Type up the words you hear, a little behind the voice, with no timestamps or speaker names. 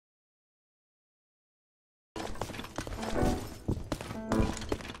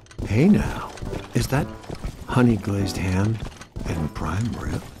Hey now, is that honey glazed ham and prime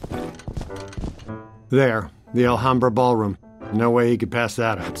rib? There, the Alhambra Ballroom. No way he could pass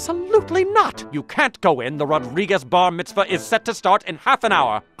that up. Absolutely not! You can't go in. The Rodriguez bar mitzvah is set to start in half an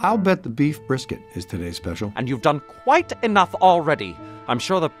hour. I'll bet the beef brisket is today's special. And you've done quite enough already. I'm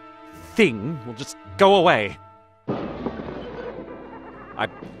sure the thing will just go away.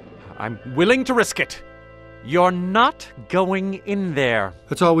 I'm willing to risk it. You're not going in there.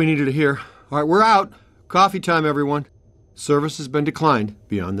 That's all we needed to hear. All right, we're out. Coffee time, everyone. Service has been declined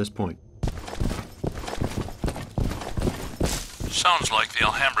beyond this point. Sounds like the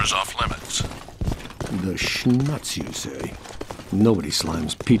Alhambra's off limits. The schnutz, you say? Nobody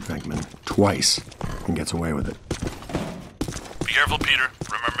slimes Pete Venkman twice and gets away with it. Be careful, Peter.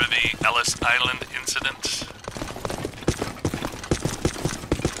 Remember the Ellis Island incident?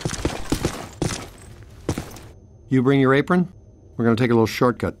 You bring your apron? We're going to take a little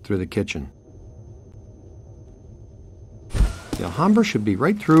shortcut through the kitchen. The Alhambra should be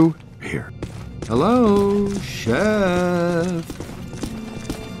right through here. Hello, chef.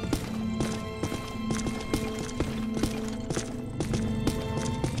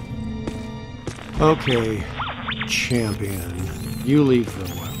 Okay, champion. You lead for a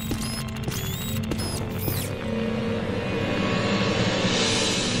while.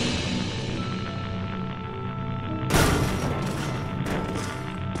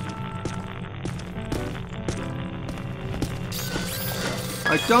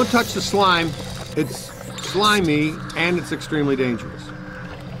 Don't touch the slime. It's slimy and it's extremely dangerous.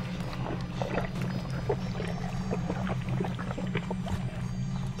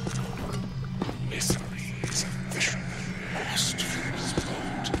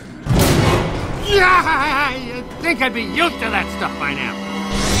 Yeah, you'd think I'd be used to that stuff by now.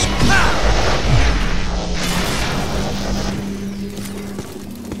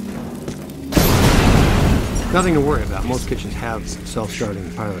 Nothing to worry about. Most kitchens have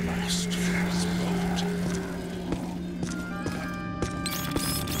self-starting pilot lights.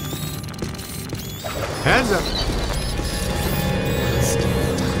 Heads up.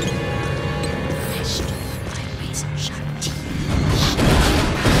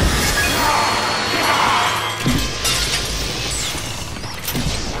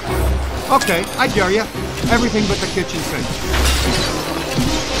 Okay, I dare you. Everything but the kitchen sink.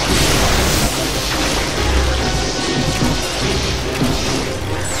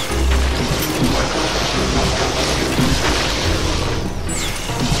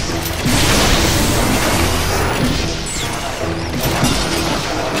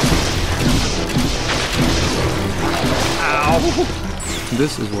 Ow!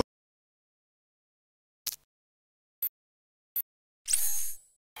 This is what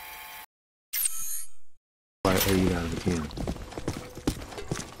I eat out of the can.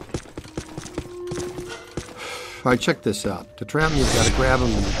 All right, check this out. To trap them, you've got to grab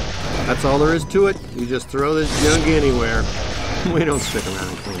them. That's all there is to it. You just throw this junk anywhere. We don't stick around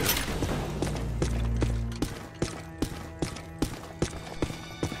and clean it.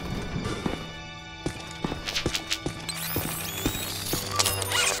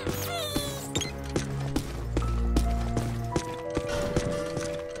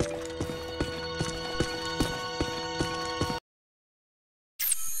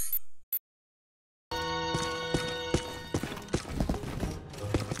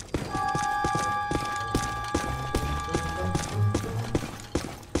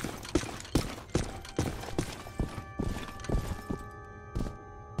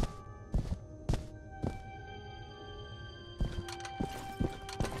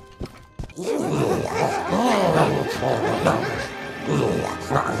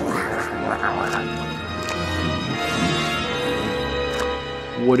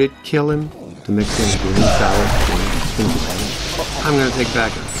 Would it kill him to mix in green salad? I'm going to take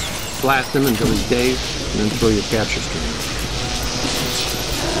back and blast him until he's dazed, and then throw your capture stream.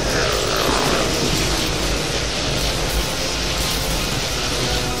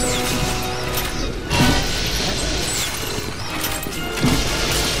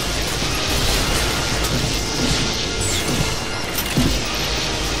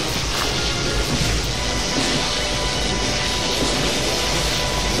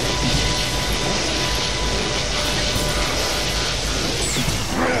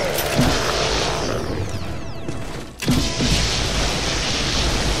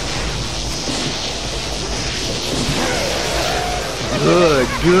 Good,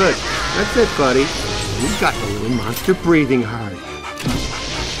 good. That's it, buddy. You've got the little monster breathing hard.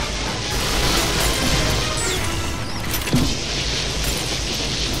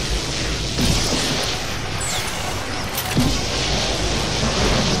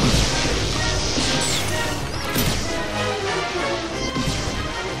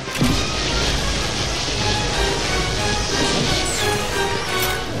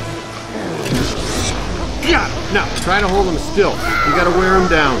 Now, try to hold him still. You gotta wear him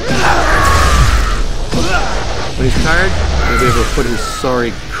down. When he's tired, you'll be able to put his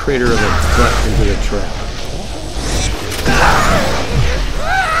sorry crater of a butt into the trap.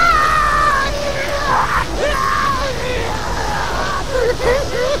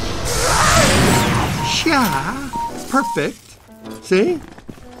 Yeah, perfect. See?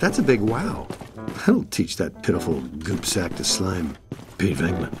 That's a big wow. That'll teach that pitiful goop sack to slime Pete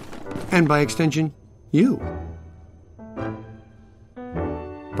Venkman. And by extension, you.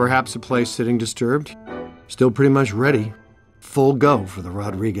 Perhaps a place sitting disturbed. Still pretty much ready. Full go for the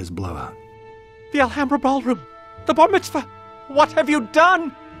Rodriguez blowout. The Alhambra Ballroom! The bar mitzvah! What have you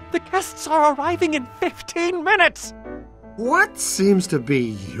done? The guests are arriving in 15 minutes! What seems to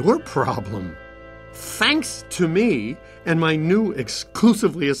be your problem? Thanks to me and my new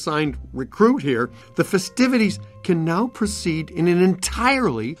exclusively assigned recruit here, the festivities can now proceed in an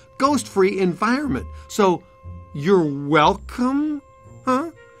entirely ghost-free environment. So, you're welcome,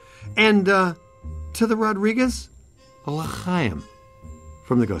 huh? And, to the Rodriguez, a l'chaim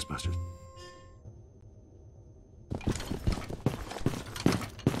from the Ghostbusters.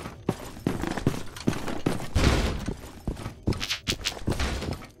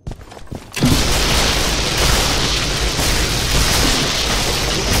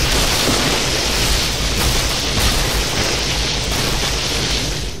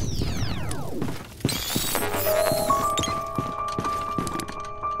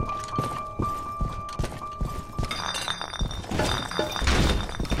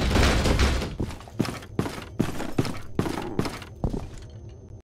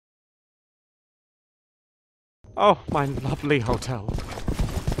 Oh, my lovely hotel.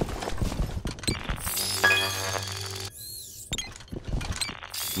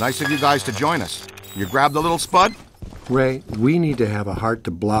 Nice of you guys to join us. You grabbed the little spud? Ray, we need to have a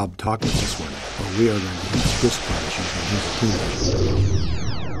heart-to-blob talk with this one, or we are going to use dispatches on his team.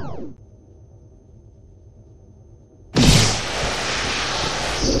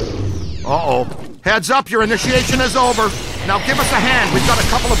 Uh-oh. Heads up, your initiation is over. Now give us a hand. We've got a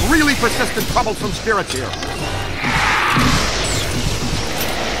couple of really persistent, troublesome spirits here.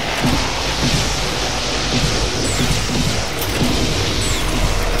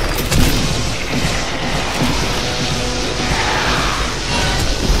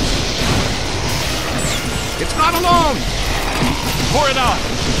 It's not alone! Pour it on!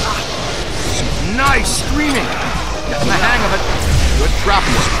 Nice screaming! Getting the hang of it. Good trap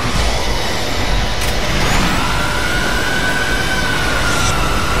work.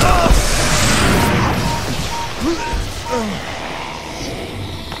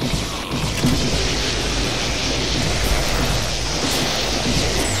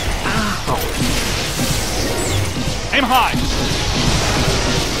 Aim high!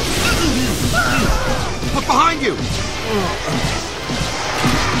 Look behind you!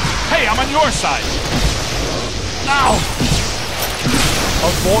 Hey, I'm on your side! Ow!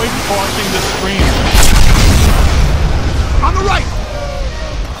 Avoid crossing the stream. On the right!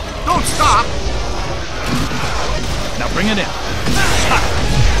 Don't stop! Now bring it in.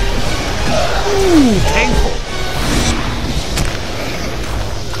 Ooh, painful!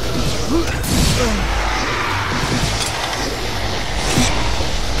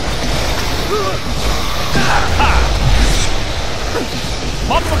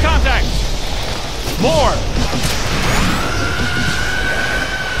 Multiple contacts! More!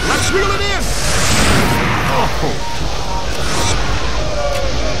 Let's reel it in! Oh.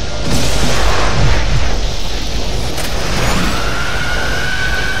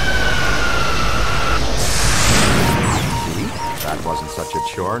 That wasn't such a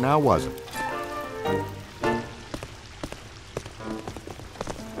chore, now was it?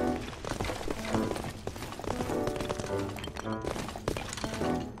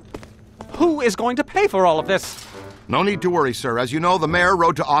 Who is going to pay for all of this? No need to worry, sir. As you know, the mayor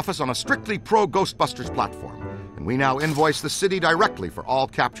rode to office on a strictly pro-Ghostbusters platform. And we now invoice the city directly for all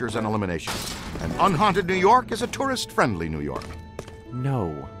captures and eliminations. And unhaunted New York is a tourist-friendly New York.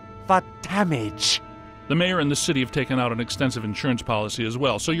 No, but damage. The mayor and the city have taken out an extensive insurance policy as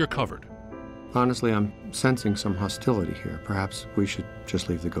well, so you're covered. Honestly, I'm sensing some hostility here. Perhaps we should just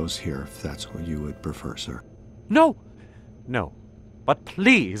leave the ghosts here if that's what you would prefer, sir. No, but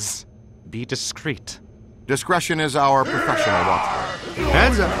please be discreet. Discretion is our professional watchword.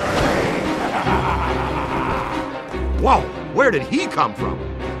 Heads up! Whoa! Where did he come from?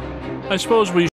 I suppose we